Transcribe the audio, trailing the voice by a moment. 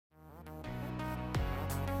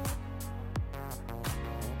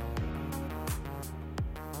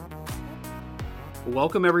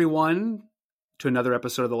Welcome, everyone, to another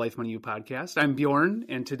episode of the Life Money You podcast. I'm Bjorn,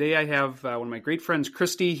 and today I have one of my great friends,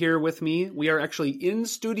 Kristi, here with me. We are actually in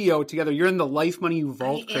studio together. You're in the Life Money You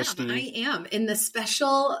vault, Kristi. I am in the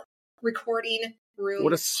special recording room.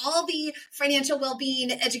 All the financial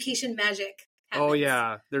well-being education magic happens. Oh,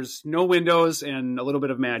 yeah. There's no windows and a little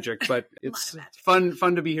bit of magic, but it's fun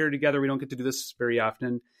to be here together. We don't get to do this very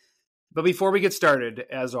often. But before we get started,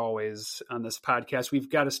 as always, on this podcast,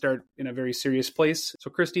 we've got to start in a very serious place. So,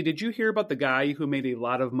 Kristi, did you hear about the guy who made a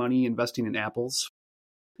lot of money investing in apples?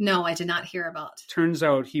 No, I did not hear about. Turns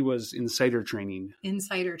out he was insider trading.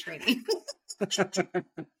 Insider trading.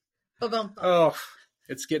 Oh,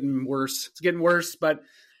 it's getting worse. It's getting worse. But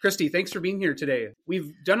Kristi, thanks for being here today.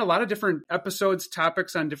 We've done a lot of different episodes,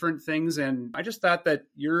 topics on different things, and I just thought that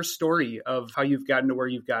your story of how you've gotten to where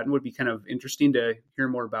you've gotten would be kind of interesting to hear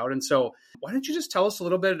more about. And so why don't you just tell us a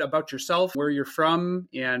little bit about yourself, where you're from,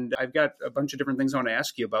 and I've got a bunch of different things I want to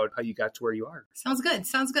ask you about how you got to where you are. Sounds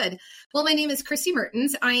good. Well, my name is Kristi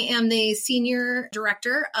Mertens. I am the Senior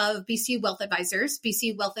Director of BCU Wealth Advisors.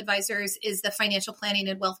 BCU Wealth Advisors is the financial planning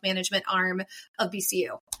and wealth management arm of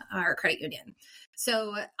BCU, our credit union.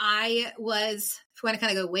 So I was, if we want to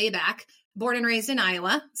kind of go way back, born and raised in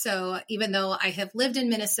Iowa. So even though I have lived in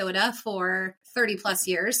Minnesota for 30 plus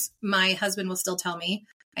years, my husband will still tell me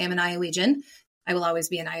I am an Iowegian. I will always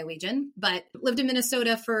be an Iowegian, but lived in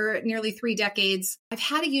Minnesota for nearly 3 decades. I've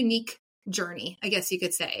had a unique journey, I guess you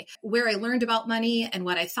could say, where I learned about money and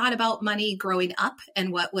what I thought about money growing up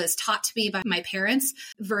and what was taught to me by my parents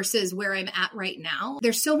versus where I'm at right now.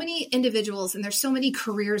 There's so many individuals and there's so many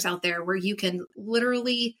careers out there where you can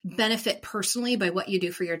literally benefit personally by what you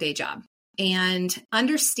do for your day job. And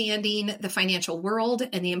understanding the financial world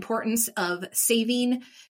and the importance of saving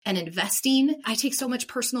and investing, I take so much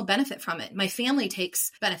personal benefit from it. My family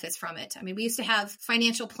takes benefits from it. I mean, we used to have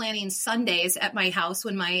financial planning Sundays at my house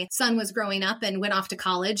when my son was growing up and went off to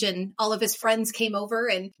college, and all of his friends came over.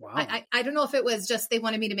 And wow. I don't know if it was just they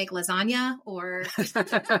wanted me to make lasagna or,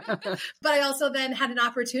 but I also then had an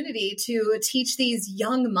opportunity to teach these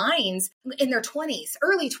young minds in their 20s,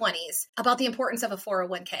 early 20s, about the importance of a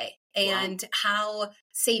 401k. And how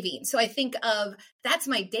saving. So I think of that's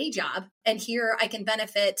my day job. And here I can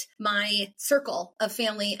benefit my circle of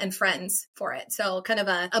family and friends for it. So kind of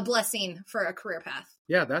a blessing for a career path.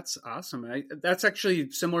 Yeah, that's awesome. That's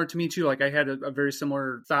actually similar to me too. Like I had a very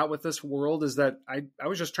similar thought with this world is that I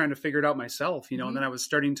was just trying to figure it out myself, you know, and then I was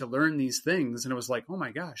starting to learn these things and it was like, oh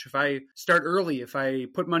my gosh, if I start early, if I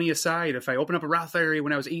put money aside, if I open up a Roth IRA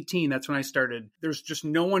when I was 18, that's when I started. There's just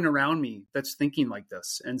no one around me that's thinking like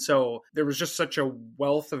this. And so there was just such a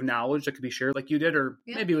wealth of knowledge that could be shared like you did, or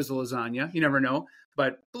maybe it was a lasagna, you never know.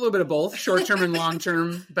 But a little bit of both, short-term and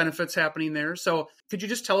long-term benefits happening there. So could you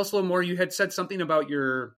just tell us a little more? You had said something about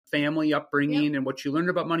your family upbringing and what you learned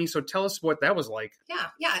about money. So tell us what that was like. Yeah.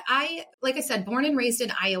 Like I said, born and raised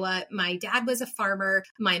in Iowa. My dad was a farmer.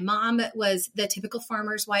 My mom was the typical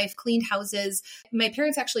farmer's wife, cleaned houses. My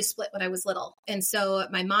parents actually split when I was little. And so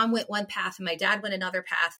my mom went one path and my dad went another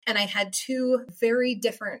path. And I had 2 very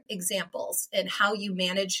different examples in how you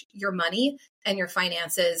manage your money and your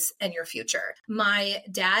finances and your future. My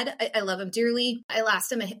dad, I love him dearly. I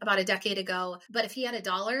lost him about a decade ago, but if he had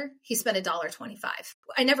 $1, he spent $1.25.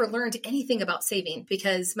 I never learned anything about saving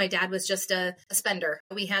because my dad was just a spender.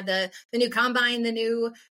 We had the new combine, the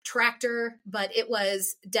new tractor, but it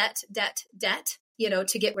was debt, you know,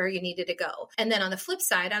 to get where you needed to go. And then on the flip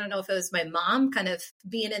side, I don't know if it was my mom kind of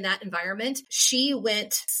being in that environment, she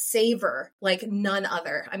went saver like none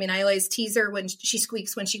other. I mean, I always tease her when she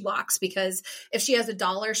squeaks when she walks, because if she has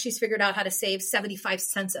 $1, she's figured out how to save 75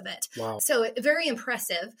 cents of it. Wow. So very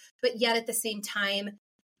impressive, but yet at the same time,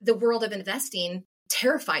 the world of investing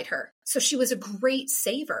terrified her. So she was a great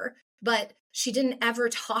saver, but she didn't ever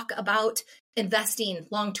talk about investing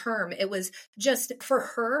long term. It was just for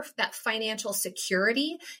her, that financial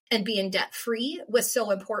security and being debt free was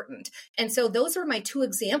so important. And so those are my 2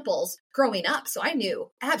 examples growing up. So I knew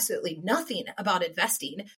absolutely nothing about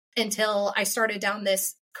investing until I started down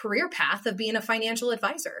this career path of being a financial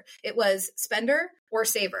advisor. It was spender or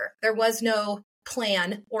saver. There was no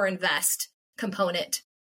plan or invest component.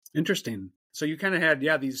 Interesting. So you kind of had,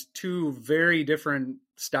 these 2 very different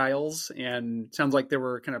styles, and sounds like there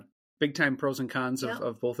were kind of big time pros and cons Yeah.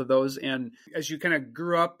 of both of those. And as you kind of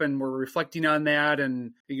grew up and were reflecting on that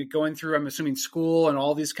and going through, I'm assuming, school and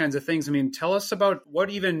all these kinds of things, I mean, tell us about what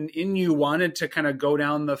even in you wanted to kind of go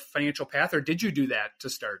down the financial path, or did you do that to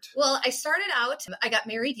start? Well, I got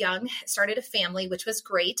married young, started a family, which was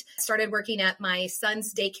great. Started working at my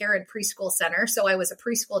son's daycare and preschool center. So I was a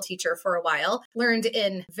preschool teacher for a while, learned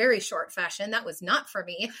in very short fashion. That was not for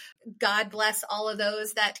me. God bless all of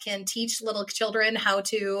those that can teach little children how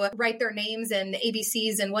to write their names and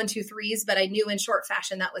ABCs and 1, 2, 3s, but I knew in short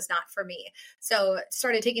fashion that was not for me. So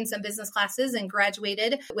started taking some business classes and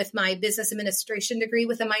graduated with my business administration degree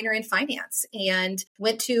with a minor in finance, and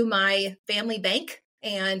went to my family bank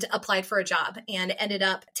and applied for a job and ended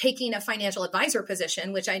up taking a financial advisor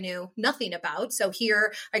position, which I knew nothing about. So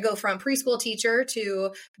here I go from preschool teacher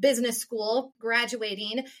to business school,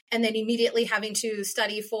 graduating, and then immediately having to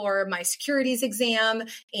study for my securities exam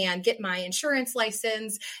and get my insurance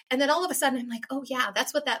license. And then all of a sudden I'm like, oh yeah,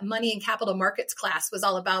 that's what that money and capital markets class was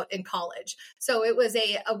all about in college. So it was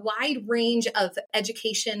a wide range of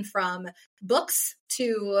education, from books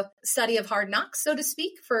to study of hard knocks, so to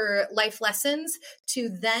speak, for life lessons, to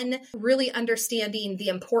then really understanding the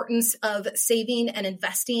importance of saving and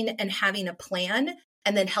investing and having a plan,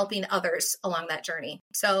 and then helping others along that journey.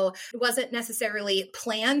 So it wasn't necessarily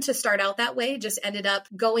planned to start out that way, just ended up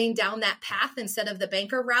going down that path. Instead of the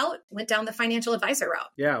banker route, went down the financial advisor route.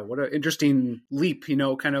 Yeah, what an interesting leap,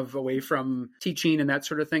 kind of away from teaching and that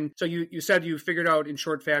sort of thing. So you said you figured out in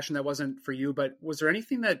short fashion that wasn't for you, but was there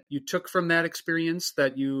anything that you took from that experience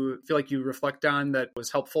that you feel like you reflect on that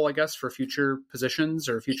was helpful, I guess, for future positions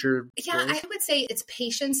or future Yeah, roles? I would say it's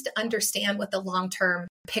patience to understand what the long-term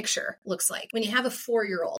picture looks like. When you have a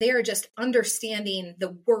 4-year-old, they are just understanding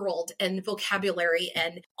the world and vocabulary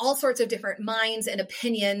and all sorts of different minds and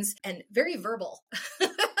opinions, and very verbal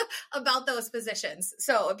about those positions.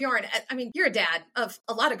 So Bjorn, I mean, you're a dad of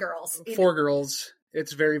a lot of girls. 4 girls.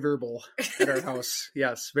 It's very verbal at our house.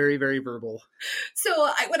 Yes, very, very verbal. So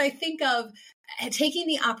when I think of taking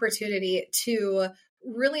the opportunity to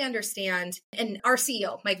really understand, and our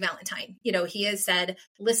CEO, Mike Valentine, he has said,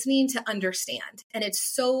 listening to understand. And it's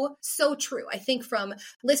so, so true. I think from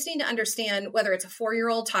listening to understand, whether it's a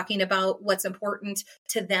 4-year-old talking about what's important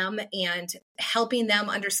to them and helping them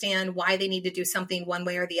understand why they need to do something one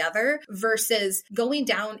way or the other, versus going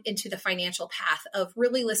down into the financial path of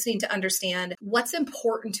really listening to understand what's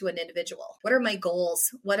important to an individual. What are my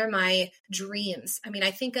goals? What are my dreams? I mean, I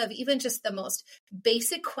think of even just the most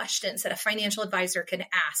basic questions that a financial advisor can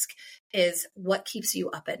ask is, what keeps you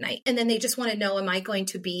up at night? And then they just want to know, am I going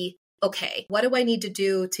to be okay? What do I need to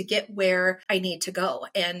do to get where I need to go?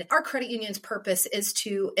 And our credit union's purpose is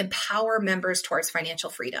to empower members towards financial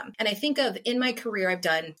freedom. And I think of, in my career, I've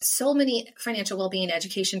done so many financial well-being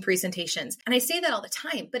education presentations. And I say that all the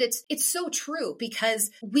time, but it's so true, because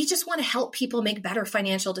we just want to help people make better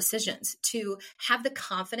financial decisions, to have the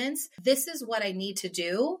confidence, this is what I need to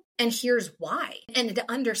do, and here's why. And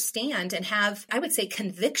to understand and have, I would say,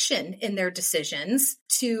 conviction in their decisions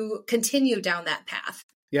to continue down that path.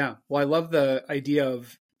 Yeah. Well, I love the idea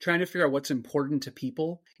of trying to figure out what's important to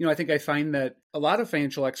people. I think I find that a lot of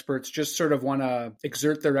financial experts just sort of want to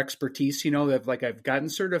exert their expertise. They've like, I've gotten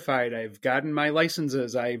certified, I've gotten my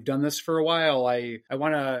licenses, I've done this for a while, I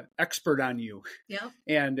want to expert on you. Yeah.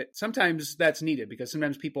 And sometimes that's needed, because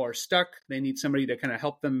sometimes people are stuck. They need somebody to kind of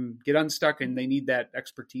help them get unstuck, and they need that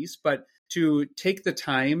expertise. But to take the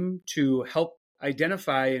time to help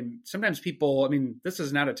identify, and sometimes people, I mean, this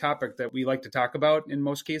is not a topic that we like to talk about in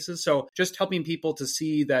most cases. So just helping people to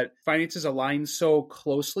see that finances align so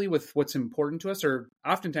closely with what's important to us, or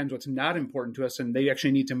oftentimes what's not important to us, and they actually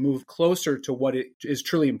need to move closer to what it is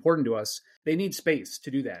truly important to us. They need space to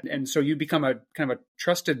do that. And so you become a kind of a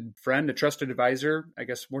trusted friend, a trusted advisor, I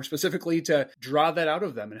guess more specifically, to draw that out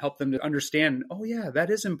of them and help them to understand, oh yeah, that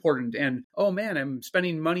is important. And oh man, I'm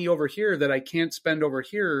spending money over here that I can't spend over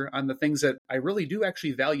here on the things that I really do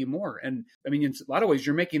actually value more. And I mean, in a lot of ways,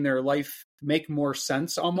 you're making their life make more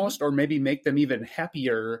sense almost, or maybe make them even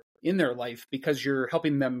happier in their life, because you're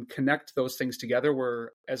helping them connect those things together,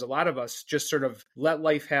 where as a lot of us just sort of let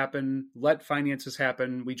life happen, let finances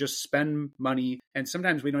happen. We just spend money, and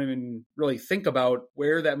sometimes we don't even really think about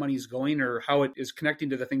where that money is going or how it is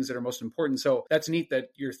connecting to the things that are most important. So that's neat that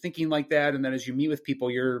you're thinking like that. And then as you meet with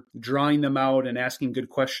people, you're drawing them out and asking good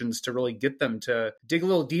questions to really get them to dig a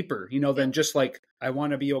little deeper, than just like, I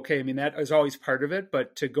want to be okay. I mean, that is always part of it,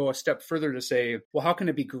 but to go a step further to say, well, how can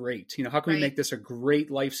it be great? How can we make this a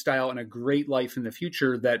great lifestyle and a great life in the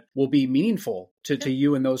future that will be meaningful to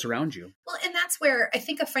you and those around you? Well, and that's where I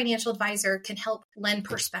think a financial advisor can help lend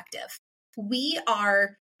perspective. We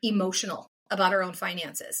are emotional about our own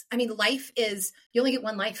finances. I mean, life is, you only get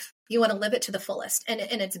one life. You want to live it to the fullest. And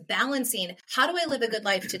it's balancing, how do I live a good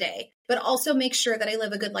life today, but also make sure that I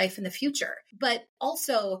live a good life in the future. But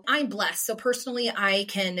also, I'm blessed. So personally, I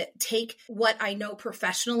can take what I know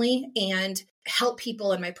professionally and help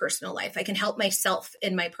people in my personal life. I can help myself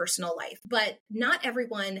in my personal life, but not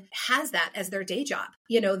everyone has that as their day job.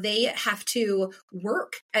 They have to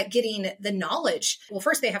work at getting the knowledge. Well,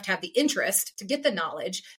 first they have to have the interest to get the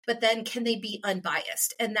knowledge, but then can they be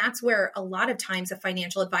unbiased? And that's where a lot of times a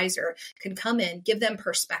financial advisor can come in, give them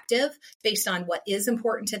perspective based on what is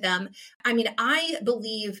important to them. I mean, I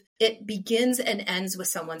believe it begins and ends with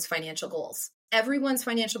someone's financial goals. Everyone's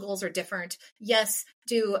financial goals are different. Yes,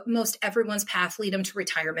 do most everyone's path lead them to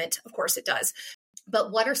retirement? Of course it does.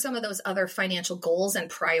 But what are some of those other financial goals and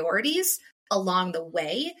priorities along the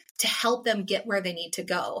way to help them get where they need to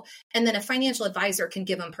go? And then a financial advisor can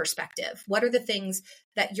give them perspective. What are the things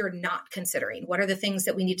that you're not considering? What are the things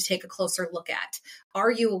that we need to take a closer look at?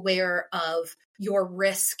 Are you aware of your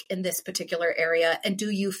risk in this particular area? And do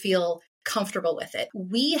you feel comfortable with it?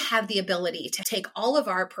 We have the ability to take all of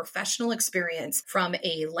our professional experience from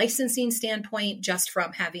a licensing standpoint, just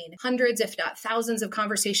from having hundreds, if not thousands of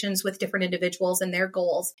conversations with different individuals and their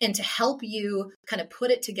goals, and to help you kind of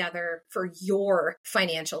put it together for your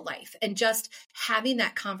financial life. And just having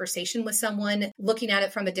that conversation with someone, looking at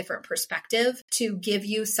it from a different perspective to give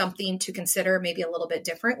you something to consider maybe a little bit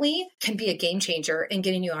differently, can be a game changer in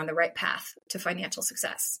getting you on the right path to financial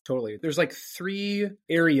success. Totally. There's like 3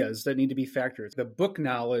 areas that need to be factored. The book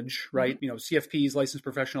knowledge, right? CFPs, licensed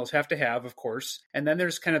professionals have to have, of course. And then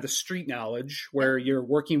there's kind of the street knowledge where you're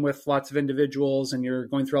working with lots of individuals and you're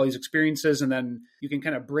going through all these experiences, and then you can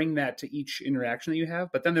kind of bring that to each interaction that you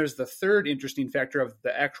have. But then there's the third interesting factor of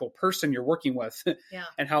the actual person you're working with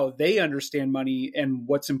and how they understand money and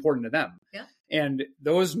what's important to them. Yeah. And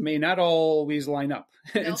those may not always line up.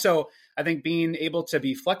 No. And so I think being able to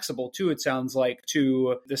be flexible too, it sounds like,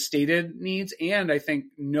 to the stated needs. And I think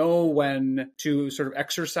know when to sort of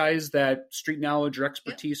exercise that street knowledge or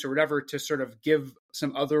expertise or whatever to sort of give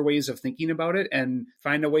some other ways of thinking about it and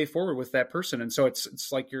find a way forward with that person. And so it's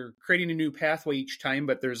like you're creating a new pathway each time,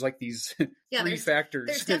 but there's like these 3 factors.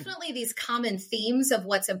 There's definitely these common themes of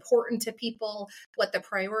what's important to people, what the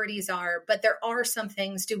priorities are, but there are some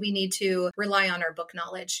things. Do we need to rely on our book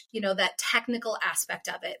knowledge? That technical aspect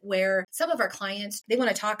of it, where some of our clients, they want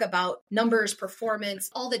to talk about numbers, performance,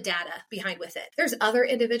 all the data behind with it. There's other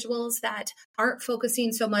individuals that aren't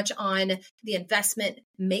focusing so much on the investment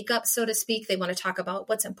makeup, so to speak. They want to talk about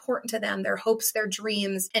what's important to them, their hopes, their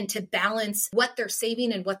dreams, and to balance what they're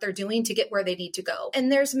saving and what they're doing to get where they need to go.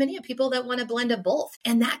 And there's many people that want a blend of both,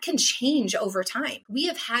 and that can change over time. We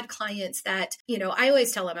have had clients that, I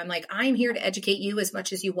always tell them, I'm like, I'm here to educate you as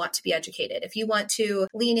much as you want to be educated. If you want to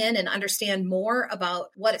lean in and understand more about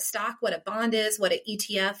what a stock, what a bond is, what an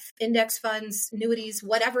ETF, index funds, annuities,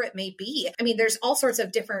 whatever it may be. I mean, there's all sorts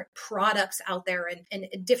of different products out there and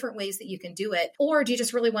different ways that you can do it. Or do you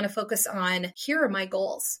just really want to focus on, here are my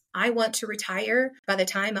goals. I want to retire by the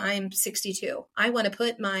time I'm 62. I want to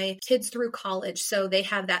put my kids through college so they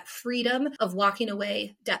have that freedom of walking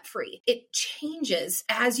away debt-free. It changes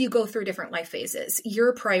as you go through different life phases.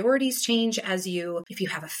 Your priorities change if you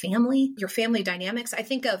have a family, your family dynamics. I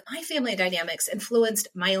think of my family dynamics influenced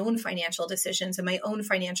my own financial decisions and my own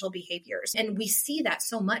financial behaviors. And we see that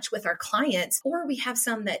so much with our clients, or we have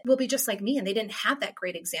some that will be just like me and they didn't have that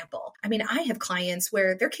great example. I mean, I have clients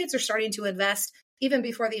where their kids are starting to invest even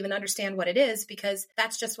before they even understand what it is, because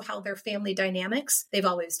that's just how their family dynamics, they've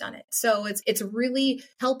always done it. So it's really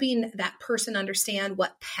helping that person understand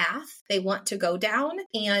what path they want to go down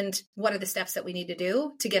and what are the steps that we need to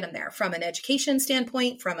do to get them there, from an education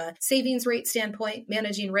standpoint, from a savings rate standpoint,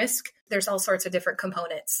 managing risk. There's all sorts of different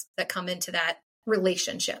components that come into that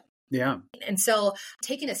relationship. Yeah. And so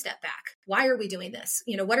taking a step back, why are we doing this?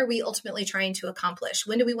 What are we ultimately trying to accomplish?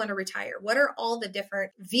 When do we want to retire? What are all the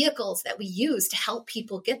different vehicles that we use to help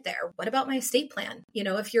people get there? What about my estate plan?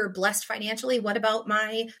 If you're blessed financially, what about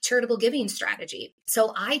my charitable giving strategy?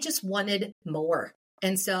 So I just wanted more.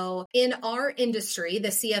 And so in our industry, the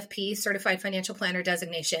CFP, Certified Financial Planner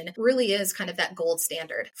designation, really is kind of that gold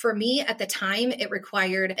standard. For me at the time, it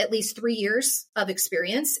required at least 3 years of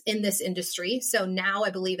experience in this industry. So now I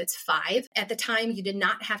believe it's 5. At the time, you did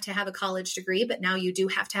not have to have a college degree, but now you do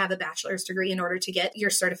have to have a bachelor's degree in order to get your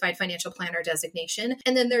Certified Financial Planner designation.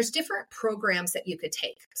 And then there's different programs that you could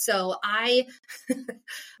take. So my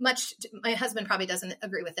husband probably doesn't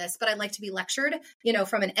agree with this, but I like to be lectured,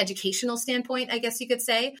 from an educational standpoint, I guess you could could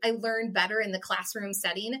say. I learned better in the classroom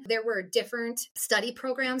setting. There were different study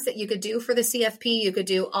programs that you could do for the CFP. You could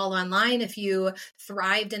do all online if you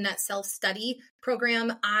thrived in that self-study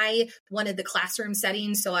program. I wanted the classroom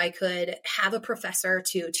setting so I could have a professor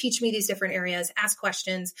to teach me these different areas, ask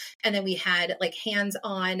questions, and then we had like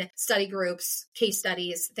hands-on study groups, case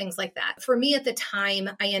studies, things like that. For me at the time,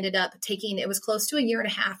 I ended up taking, it was close to a year and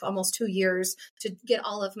a half, almost 2 years to get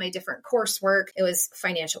all of my different coursework. It was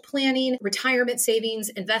financial planning, retirement savings,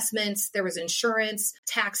 investments, there was insurance,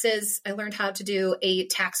 taxes. I learned how to do a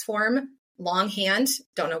tax form longhand.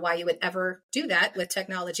 Don't know why you would ever do that with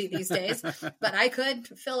technology these days, but I could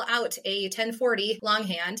fill out a 1040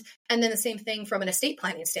 longhand. And then the same thing from an estate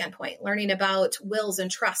planning standpoint, learning about wills and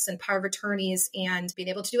trusts and power of attorneys and being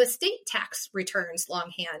able to do estate tax returns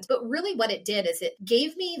longhand. But really what it did is it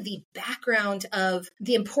gave me the background of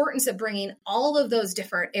the importance of bringing all of those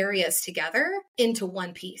different areas together into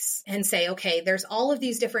one piece and say, okay, there's all of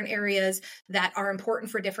these different areas that are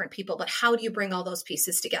important for different people, but how do you bring all those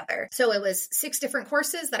pieces together? So it was 6 different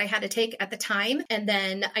courses that I had to take at the time. And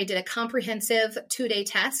then I did a comprehensive 2-day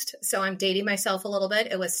test. So I'm dating myself a little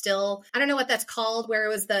bit. It was still, I don't know what that's called, where it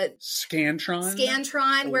was the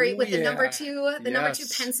Scantron, where with the number 2, number 2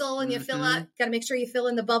 pencil, and you fill out, got to make sure you fill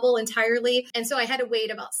in the bubble entirely. And so I had to wait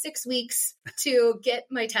about 6 weeks to get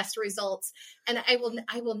my test results. And I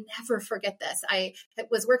will never forget this. I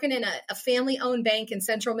was working in a family-owned bank in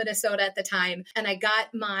central Minnesota at the time, and I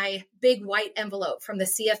got my big white envelope from the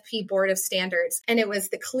CFP Board of Standards. And it was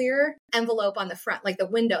the clear envelope on the front, like the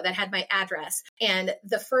window that had my address. And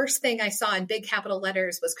the first thing I saw in big capital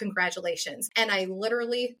letters was congratulations. And I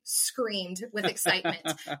literally screamed with excitement.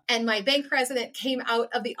 And my bank president came out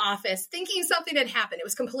of the office thinking something had happened. It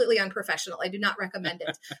was completely unprofessional. I do not recommend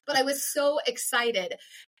it. But I was so excited.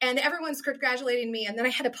 And everyone's congratulating me. And then I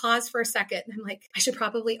had to pause for a second. And I'm like, I should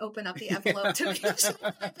probably open up the envelope to make sure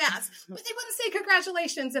that I pass. But they wouldn't say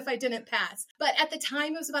congratulations if I didn't pass. But at the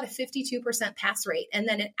time, it was about a 52% pass rate. And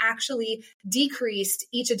then it actually decreased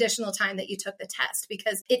each additional time that you took the test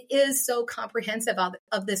because it is so comprehensive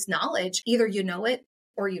of this knowledge. Either you know it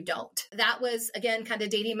or you don't. That was, again, kind of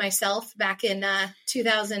dating myself back in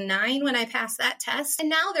 2009 when I passed that test. And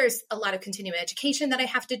now there's a lot of continuing education that I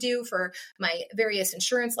have to do for my various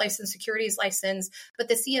insurance license, securities license. But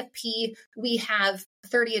the CFP, we have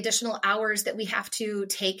 30 additional hours that we have to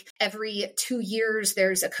take every 2 years.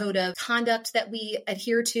 There's a code of conduct that we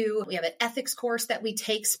adhere to. We have an ethics course that we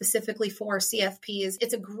take specifically for CFPs.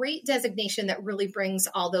 It's a great designation that really brings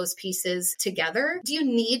all those pieces together. Do you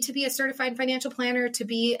need to be a certified financial planner to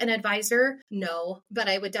be an advisor? No, but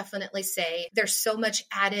I would definitely say there's so much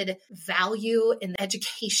added value in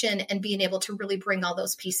education and being able to really bring all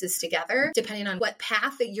those pieces together, depending on what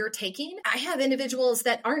path that you're taking. I have individuals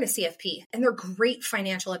that aren't a CFP and they're great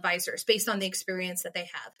financial advisors based on the experience that they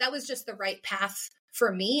have. That was just the right path for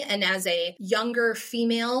me. And as a younger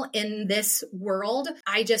female in this world,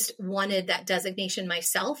 I just wanted that designation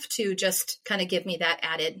myself to just kind of give me that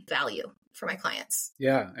added value for my clients.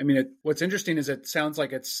 Yeah. I mean, what's interesting is it sounds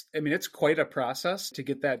like it's quite a process to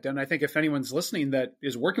get that done. I think if anyone's listening that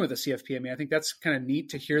is working with a CFP, I think that's kind of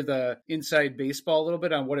neat to hear the inside baseball a little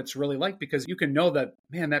bit on what it's really like, because you can know that,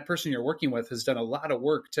 man, that person you're working with has done a lot of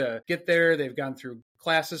work to get there. They've gone through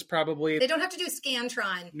classes probably. They don't have to do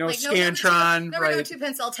Scantron. No Scantron, right? No 2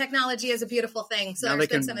 pencil. Technology is a beautiful thing. So there's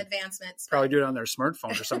been some advancements. Probably do it on their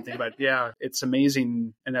smartphone or something. But yeah, it's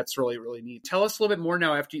amazing. And that's really, really neat. Tell us a little bit more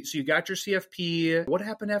now. So you got your CFP. What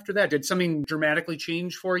happened after that? Did something dramatically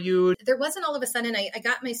change for you? There wasn't all of a sudden. I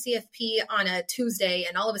got my CFP on a Tuesday,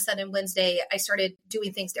 and all of a sudden Wednesday, I started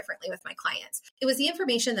doing things differently with my clients. It was the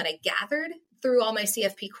information that I gathered through all my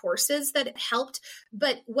CFP courses that helped.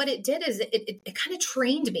 But what it did is it kind of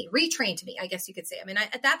retrained me, I guess you could say. I mean,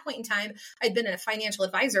 at that point in time, I'd been a financial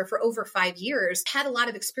advisor for over 5 years, had a lot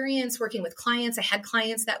of experience working with clients. I had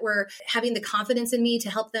clients that were having the confidence in me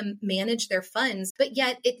to help them manage their funds. But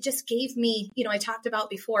yet it just gave me, I talked about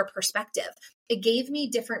before, perspective. It gave me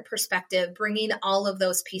different perspective, bringing all of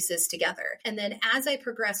those pieces together. And then as I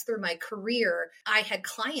progressed through my career, I had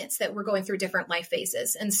clients that were going through different life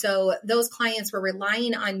phases. And so those clients were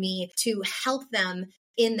relying on me to help them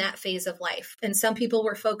in that phase of life. And some people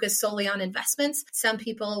were focused solely on investments. Some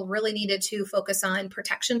people really needed to focus on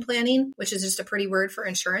protection planning, which is just a pretty word for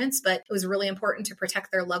insurance, but it was really important to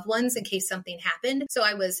protect their loved ones in case something happened. So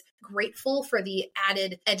I was grateful for the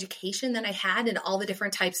added education that I had in all the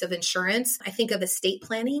different types of insurance. I think of estate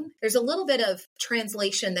planning. There's a little bit of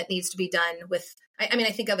translation that needs to be done with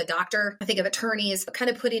I think of a doctor, I think of attorneys,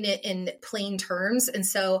 kind of putting it in plain terms. And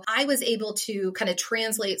so I was able to kind of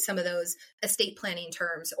translate some of those estate planning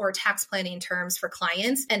terms or tax planning terms for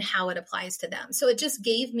clients and how it applies to them. So it just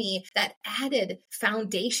gave me that added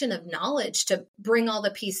foundation of knowledge to bring all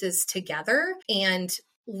the pieces together and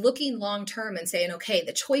looking long term and saying, okay,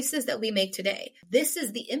 the choices that we make today, this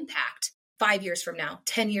is the impact 5 years from now,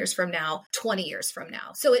 10 years from now, 20 years from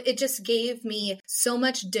now. So it just gave me so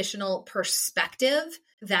much additional perspective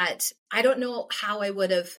that I don't know how I would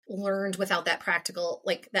have learned without that practical,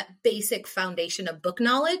 like that basic foundation of book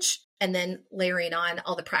knowledge, and then layering on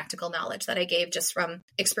all the practical knowledge that I gave just from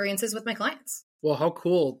experiences with my clients. Well, how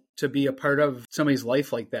cool to be a part of somebody's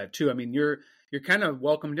life like that too. I mean, you're kind of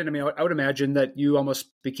welcomed in. I mean, I would imagine that you almost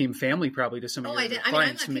became family probably to some of your clients. I mean,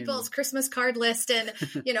 I'm on people's Christmas card list. And,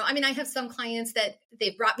 I have some clients that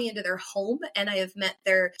they've brought me into their home and I have met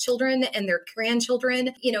their children and their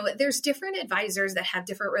grandchildren. There's different advisors that have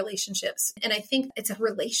different relationships. And I think it's a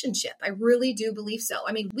relationship. I really do believe so.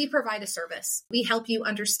 I mean, we provide a service. We help you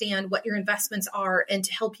understand what your investments are and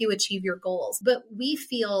to help you achieve your goals. But we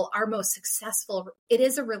feel our most successful, it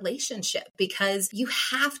is a relationship because you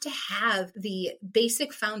have to have the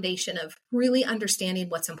basic foundation of really understanding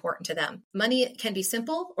what's important to them. Money can be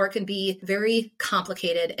simple or it can be very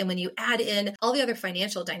complicated. And when you add in all the other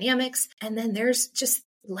financial dynamics, and then there's just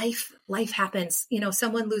life happens.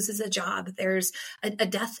 Someone loses a job. There's a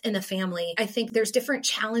death in a family. I think there's different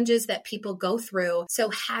challenges that people go through.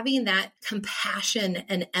 So having that compassion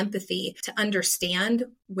and empathy to understand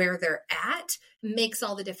where they're at makes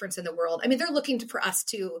all the difference in the world. I mean, they're looking for us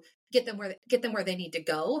to get them where they need to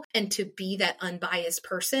go and to be that unbiased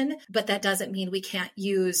person. But that doesn't mean we can't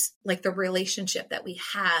use like the relationship that we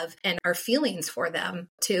have and our feelings for them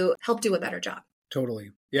to help do a better job.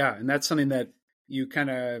 Totally. Yeah. And that's something that you kind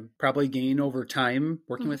of probably gain over time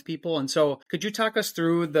working with people. And so could you talk us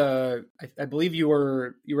through I believe you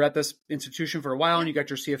were at this institution for a while and you got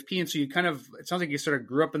your CFP. And so you it sounds like you sort of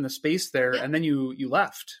grew up in the space there and then you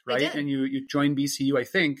left, right? And you joined BCU, I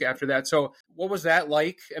think, after that. So what was that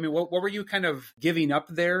like? I mean, what were you kind of giving up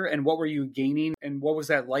there and what were you gaining? And what was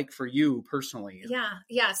that like for you personally?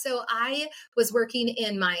 Yeah. So I was working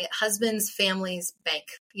in my husband's family's bank.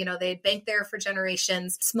 They'd banked there for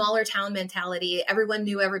generations, smaller town mentality. Everyone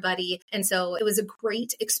knew everybody. And so it was a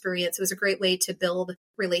great experience. It was a great way to build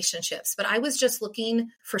relationships, but I was just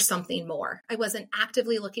looking for something more. I wasn't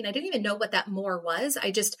actively looking. I didn't even know what that more was.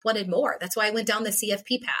 I just wanted more. That's why I went down the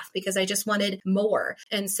CFP path because I just wanted more.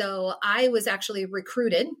 And so I was actually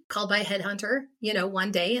recruited, called by a headhunter,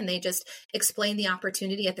 one day, and they just explained the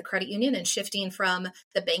opportunity at the credit union and shifting from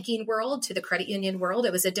the banking world to the credit union world.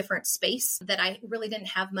 It was a different space that I really didn't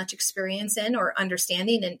have much experience in or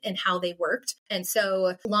understanding in how they worked. And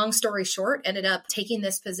so long story short, ended up taking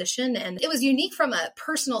this position. And it was unique from a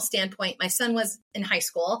personal standpoint. My son was in high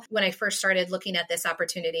school when I first started looking at this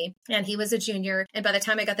opportunity, and he was a junior. And by the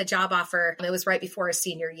time I got the job offer, it was right before his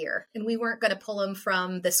senior year. And we weren't going to pull him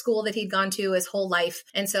from the school that he'd gone to his whole life.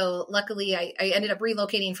 And so luckily, I ended up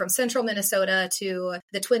relocating from central Minnesota to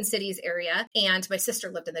the Twin Cities area. And my sister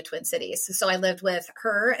lived in the Twin Cities. So I lived with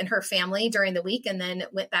her and her family during the week and then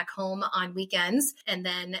went back home on weekends. And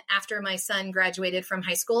then after my son graduated from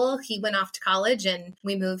high school, he went off to college and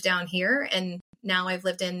we moved down here. And now I've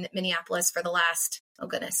lived in Minneapolis for the last,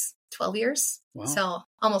 12 years. Wow. So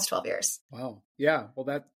almost 12 years. Wow. Yeah.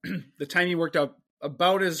 Well, the timing worked out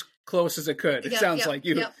about as close as it could. It sounds like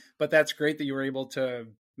you, but that's great that you were able to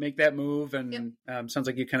make that move. And sounds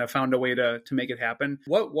like you kind of found a way to make it happen.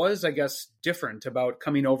 What was, I guess, different about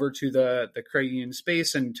coming over to the credit union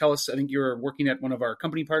space? And tell us, I think you were working at one of our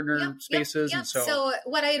company partner spaces. And so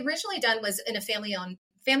what I had originally done was in a family-owned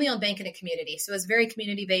bank in a community. So it was very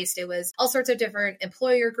community-based. It was all sorts of different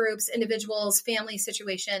employer groups, individuals, family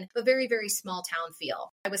situation, but very, very small town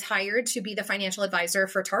feel. I was hired to be the financial advisor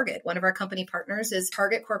for Target. One of our company partners is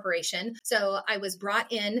Target Corporation. So I was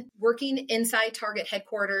brought in working inside Target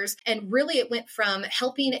headquarters. And really it went from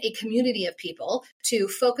helping a community of people to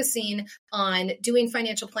focusing on doing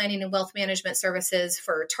financial planning and wealth management services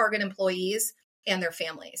for Target employees and their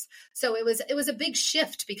families. So it was a big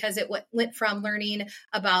shift because it went from learning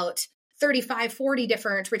about 35, 40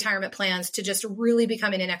 different retirement plans to just really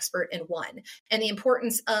becoming an expert in one, and the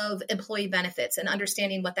importance of employee benefits and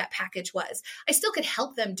understanding what that package was. I still could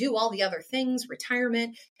help them do all the other things,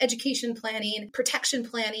 retirement, education planning, protection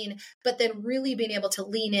planning, but then really being able to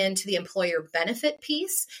lean into the employer benefit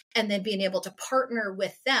piece and then being able to partner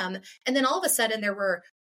with them. And then all of a sudden there were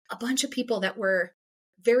a bunch of people that were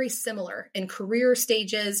very similar in career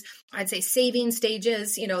stages, I'd say saving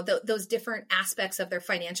stages, those different aspects of their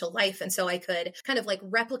financial life. And so I could kind of like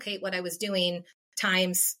replicate what I was doing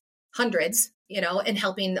times hundreds, and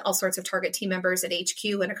helping all sorts of Target team members at HQ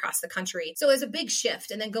and across the country. So it was a big shift.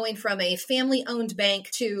 And then going from a family-owned bank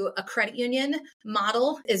to a credit union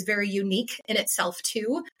model is very unique in itself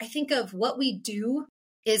too. I think of what we do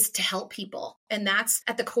is to help people. And that's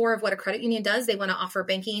at the core of what a credit union does. They want to offer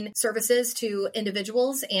banking services to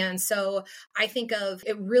individuals. And so I think of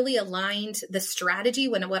it really aligned the strategy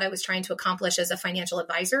when what I was trying to accomplish as a financial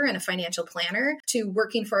advisor and a financial planner to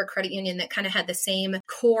working for a credit union that kind of had the same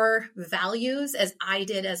core values as I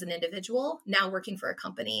did as an individual, now working for a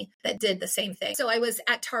company that did the same thing. So I was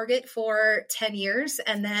at Target for 10 years,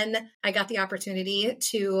 and then I got the opportunity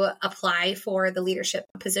to apply for the leadership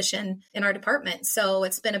position in our department. So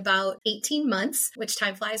it's been about 18 months, which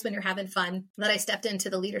time flies when you're having fun, that I stepped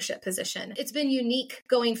into the leadership position. It's been unique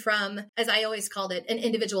going from, as I always called it, an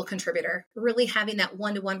individual contributor, really having that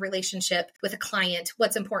one-to-one relationship with a client,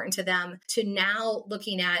 what's important to them, to now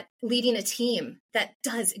looking at leading a team that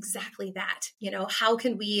does exactly that. How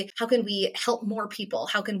can we help more people?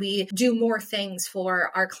 How can we do more things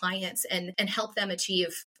for our clients and help them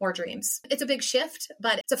achieve more dreams? It's a big shift,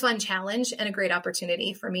 but it's a fun challenge and a great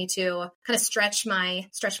opportunity for me to kind of stretch my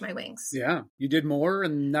wings. Yeah. You did more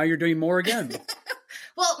and now you're doing more again.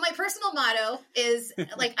 Well, my personal motto is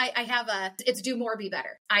it's do more, be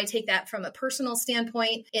better. I take that from a personal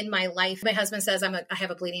standpoint in my life. My husband says I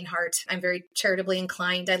have a bleeding heart. I'm very charitably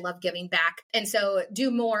inclined. I love giving back. And so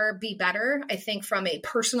do more, be better. I think from a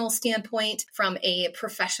personal standpoint, from a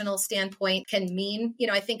professional standpoint can mean,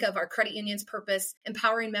 I think of our credit union's purpose,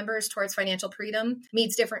 empowering members towards financial freedom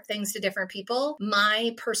means different things to different people.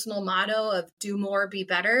 My personal motto of do more, be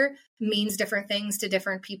better means different things to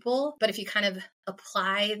different people. But if you kind of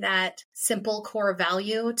apply that simple core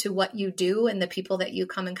value to what you do and the people that you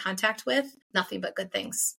come in contact with, nothing but good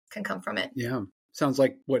things can come from it. Yeah. Sounds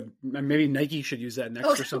like what maybe Nike should use that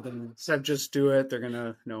next or something. Instead of just do it, they're going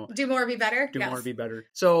to do more, be better. Do more, be better.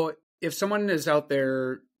 So if someone is out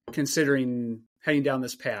there considering heading down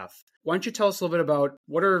this path, why don't you tell us a little bit about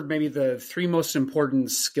what are maybe the 3 most important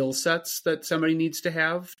skill sets that somebody needs to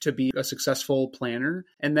have to be a successful planner?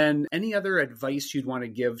 And then any other advice you'd want to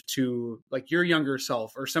give to like your younger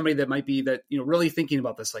self or somebody that might be that, really thinking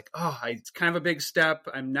about this, like, it's kind of a big step.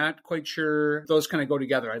 I'm not quite sure. Those kind of go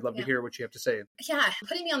together. I'd love to hear what you have to say. Yeah.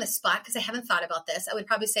 Putting me on the spot because I haven't thought about this. I would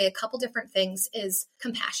probably say a couple different things is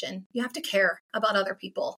compassion. You have to care about other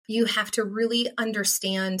people. You have to really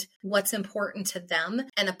understand what's important to them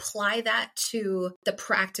and apply that to the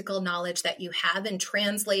practical knowledge that you have and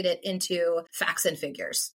translate it into facts and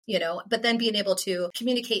figures, but then being able to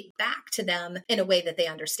communicate back to them in a way that they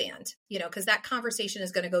understand, because that conversation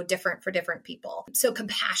is going to go different for different people. So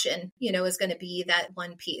compassion, is going to be that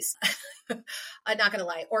one piece. I'm not going to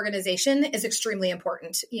lie. Organization is extremely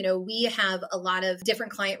important. We have a lot of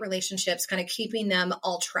different client relationships, kind of keeping them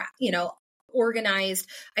all track, organized.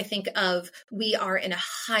 I think of we are in a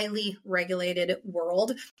highly regulated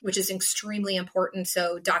world, which is extremely important.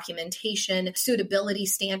 So documentation, suitability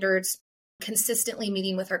standards, consistently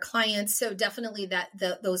meeting with our clients. So definitely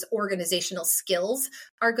those organizational skills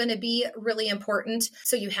are going to be really important.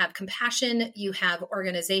 So you have compassion, you have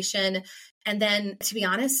organization, and then to be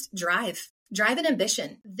honest, drive and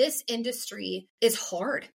ambition. This industry is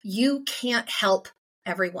hard. You can't help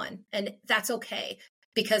everyone, and that's okay.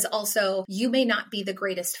 Because also you may not be the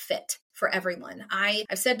greatest fit for everyone. I've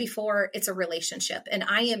said before, it's a relationship and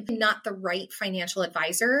I am not the right financial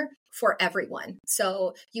advisor for everyone.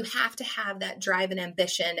 So you have to have that drive and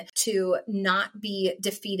ambition to not be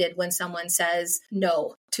defeated when someone says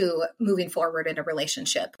no to moving forward in a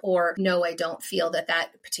relationship, or no, I don't feel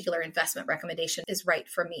that particular investment recommendation is right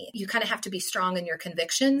for me. You kind of have to be strong in your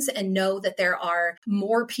convictions and know that there are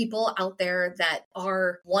more people out there that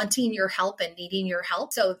are wanting your help and needing your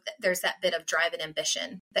help. So there's that bit of drive and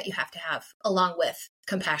ambition that you have to have along with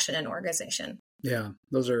compassion and organization. Yeah,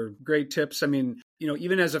 those are great tips. I mean,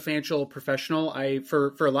 even as a financial professional,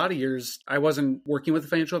 for a lot of years, I wasn't working with a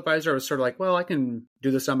financial advisor. I was sort of like, well, I can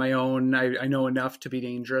do this on my own. I know enough to be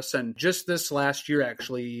dangerous. And just this last year,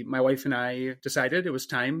 actually, my wife and I decided it was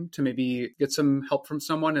time to maybe get some help from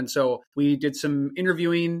someone. And so we did some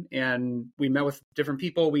interviewing and we met with different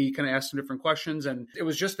people. We kind of asked some different questions. And it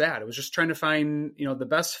was just that. It was just trying to find, the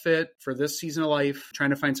best fit for this season of life,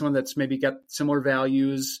 trying to find someone that's maybe got similar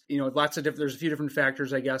values. There's a few different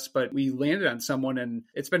factors, I guess, but we landed on someone known. And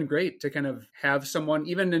it's been great to kind of have someone,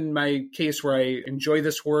 even in my case where I enjoy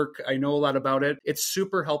this work, I know a lot about it. It's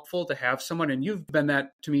super helpful to have someone, and you've been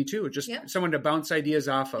that to me too, just someone to bounce ideas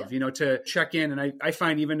off of, to check in. And I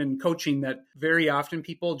find even in coaching that very often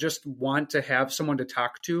people just want to have someone to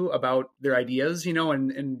talk to about their ideas,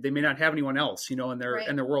 and they may not have anyone else, in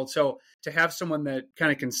their world. So to have someone that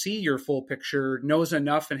kind of can see your full picture, knows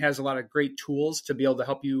enough, and has a lot of great tools to be able to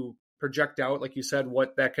help you project out, like you said,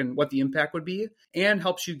 what the impact would be, and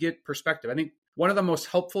helps you get perspective. I think one of the most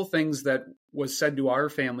helpful things that was said to our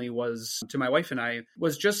family to my wife and I,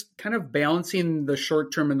 was just kind of balancing the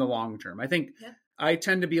short term and the long term. I think I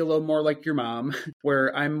tend to be a little more like your mom,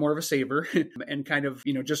 where I'm more of a saver and kind of,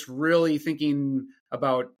 just really thinking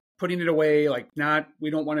about putting it away, we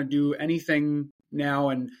don't want to do anything now.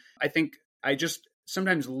 And I think I just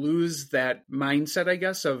sometimes lose that mindset, I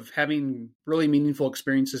guess, of having really meaningful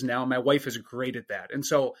experiences now. My wife is great at that. And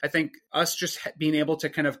so I think us just being able to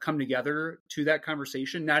kind of come together to that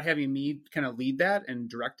conversation, not having me kind of lead that and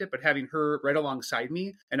direct it, but having her right alongside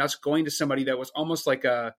me, and us going to somebody that was almost like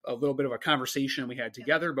a little bit of a conversation we had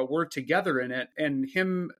together, but we're together in it, and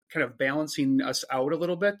him kind of balancing us out a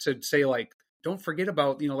little bit to say, don't forget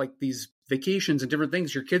about, these vacations and different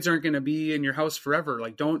things. Your kids aren't going to be in your house forever.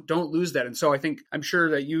 Don't lose that. And so I'm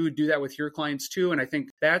sure that you do that with your clients too. And I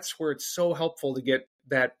think that's where it's so helpful to get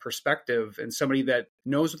that perspective and somebody that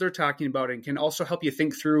knows what they're talking about and can also help you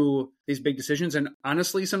think through these big decisions. And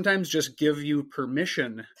honestly, sometimes just give you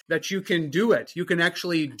permission that you can do it. You can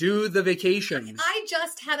actually do the vacation. I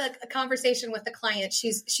just had a conversation with a client.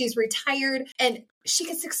 She's retired, and she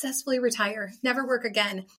could successfully retire, never work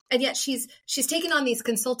again. And yet she's taken on these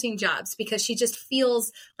consulting jobs because she just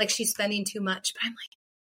feels like she's spending too much. But I'm like,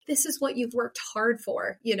 this is what you've worked hard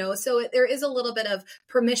for, So there is a little bit of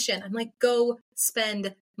permission. I'm like, go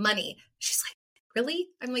spend money. She's like, really?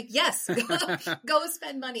 I'm like, yes, go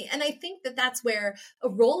spend money. And I think that that's where a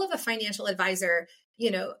role of a financial advisor,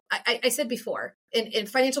 I said before, in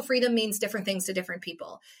financial freedom means different things to different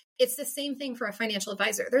people. It's the same thing for a financial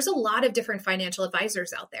advisor. There's a lot of different financial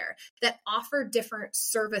advisors out there that offer different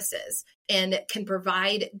services and can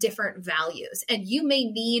provide different values. And you may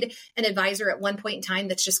need an advisor at one point in time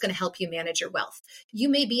that's just going to help you manage your wealth. You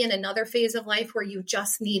may be in another phase of life where you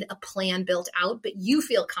just need a plan built out, but you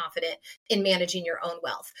feel confident in managing your own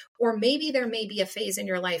wealth. Or maybe there may be a phase in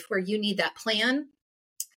your life where you need that plan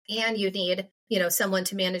and you need someone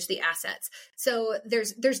to manage the assets. So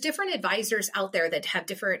there's different advisors out there that have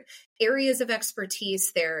different areas of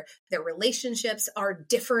expertise. Their relationships are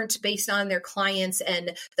different based on their clients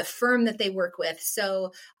and the firm that they work with.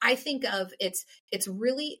 So I think of it's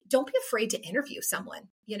really, don't be afraid to interview someone.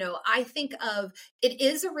 I think of it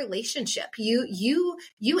is a relationship. You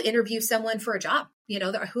interview someone for a job,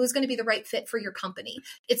 who's going to be the right fit for your company.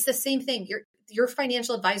 It's the same thing. Your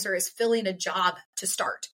financial advisor is filling a job to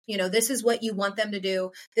start. This is what you want them to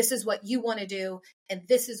do. This is what you want to do. And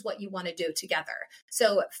this is what you want to do together.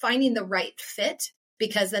 So finding the right fit,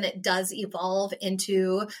 because then it does evolve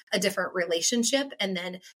into a different relationship, and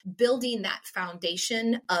then building that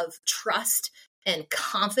foundation of trust and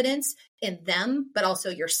confidence in them, but also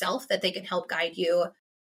yourself, that they can help guide you,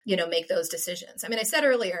 make those decisions. I mean, I said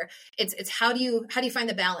earlier, it's how do you find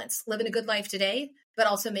the balance, living a good life today, but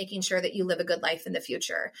also making sure that you live a good life in the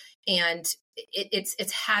future. And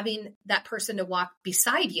it's having that person to walk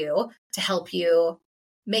beside you to help you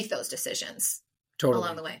make those decisions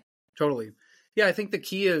along the way. Totally. Yeah. I think the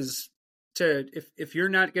key is if you're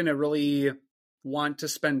not going to really want to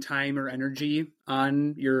spend time or energy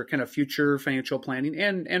on your kind of future financial planning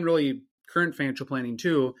and really current financial planning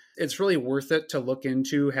too, it's really worth it to look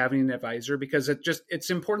into having an advisor, because it's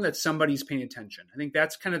important that somebody's paying attention. I think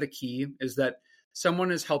that's kind of the key, is that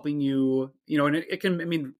someone is helping you, and it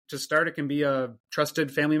can, to start, it can be a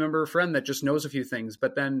trusted family member or friend that just knows a few things.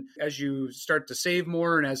 But then as you start to save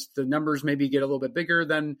more and as the numbers maybe get a little bit bigger,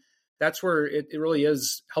 then that's where it really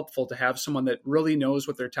is helpful to have someone that really knows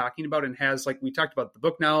what they're talking about and has, like we talked about, the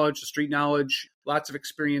book knowledge, the street knowledge, lots of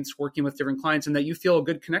experience working with different clients, and that you feel a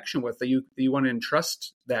good connection with, that you want to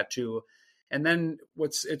entrust that to. And then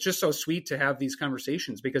it's just so sweet to have these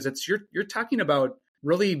conversations, because you're talking about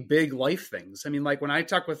really big life things. Like when I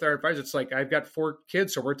talk with our advisor, it's like, I've got 4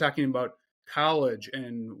 kids. So we're talking about college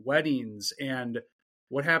and weddings and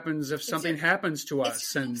what happens if something happens to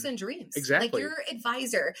us, and hopes and dreams. Exactly. Like your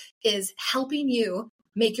advisor is helping you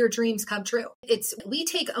make your dreams come true. We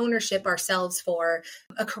take ownership ourselves for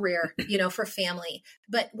a career, for family.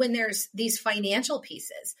 But when there's these financial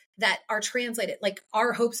pieces that are translated, like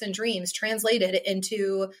our hopes and dreams translated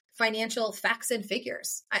into financial facts and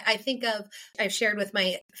figures. I've shared with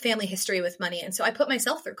my family history with money. And so I put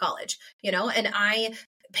myself through college, and I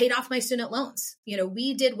paid off my student loans.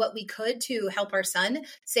 We did what we could to help our son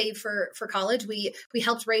save for college. We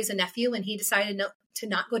helped raise a nephew, and he decided to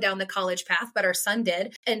not go down the college path, but our son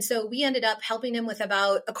did. And so we ended up helping him with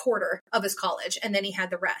about a quarter of his college, and then he had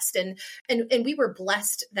the rest. And we were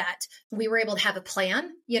blessed that we were able to have a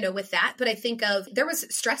plan, with that. But I think there was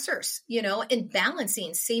stressors, in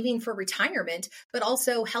balancing saving for retirement, but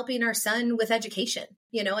also helping our son with education.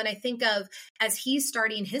 And I think of as he's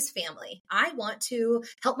starting his family, I want to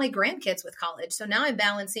help my grandkids with college. So now I'm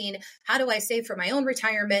balancing, how do I save for my own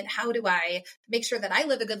retirement? How do I make sure that I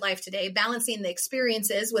live a good life today? Balancing the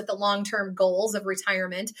experiences with the long-term goals of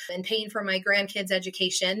retirement and paying for my grandkids'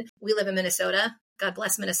 education. We live in Minnesota. God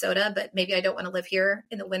bless Minnesota, but maybe I don't want to live here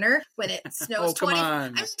in the winter when it snows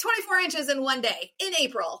 24 inches in one day in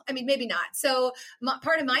April. I mean, maybe not. So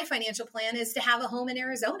part of my financial plan is to have a home in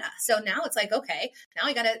Arizona. So now it's like, okay, now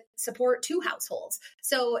I got to support 2 households.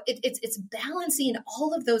 So it's balancing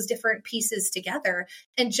all of those different pieces together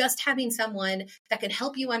and just having someone that can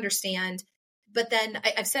help you understand. But then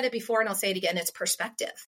I've said it before and I'll say it again, it's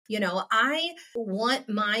perspective. I want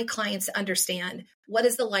my clients to understand what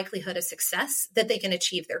is the likelihood of success that they can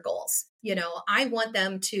achieve their goals. I want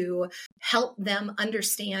them to help them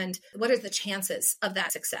understand what are the chances of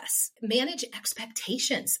that success. Manage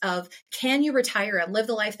expectations of, can you retire and live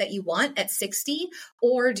the life that you want at 60,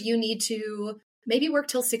 or do you need to maybe work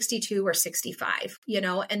till 62 or 65,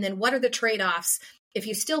 and then what are the trade-offs if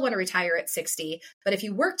you still want to retire at 60, but if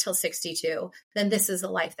you work till 62, then this is the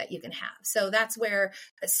life that you can have. So that's where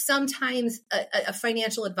sometimes a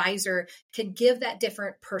financial advisor can give that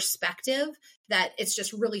different perspective that it's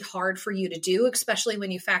just really hard for you to do, especially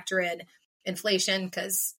when you factor in inflation,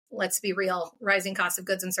 because let's be real, rising costs of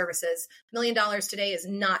goods and services. $1 million today is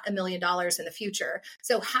not $1 million in the future.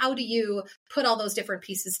 So how do you put all those different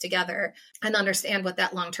pieces together and understand what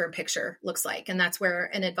that long-term picture looks like? And that's where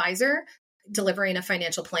an advisor delivering a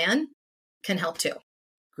financial plan can help too.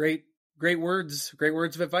 Great words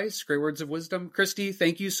of advice, great words of wisdom. Kristi,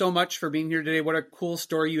 thank you so much for being here today. What a cool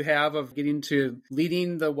story you have of getting to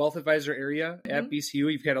leading the wealth advisor area at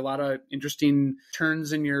BCU. You've had a lot of interesting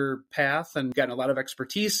turns in your path and gotten a lot of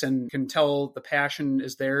expertise, and can tell the passion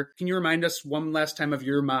is there. Can you remind us one last time of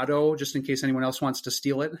your motto, just in case anyone else wants to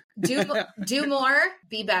steal it? Do more,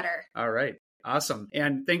 be better. All right. Awesome.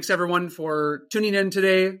 And thanks everyone for tuning in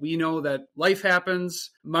today. We know that life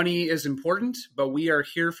happens. Money is important, but we are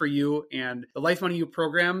here for you. And the Life Money U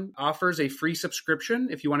program offers a free subscription.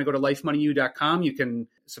 If you want to go to lifemoneyu.com, you can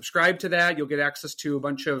subscribe to that. You'll get access to a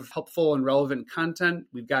bunch of helpful and relevant content.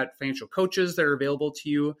 We've got financial coaches that are available to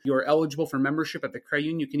you. You're eligible for membership at the credit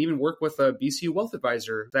union. You can even work with a BCU wealth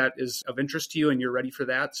advisor that is of interest to you and you're ready for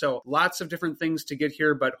that. So lots of different things to get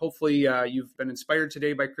here, but hopefully you've been inspired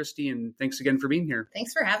today by Kristi, and thanks again for being here.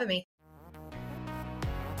 Thanks for having me.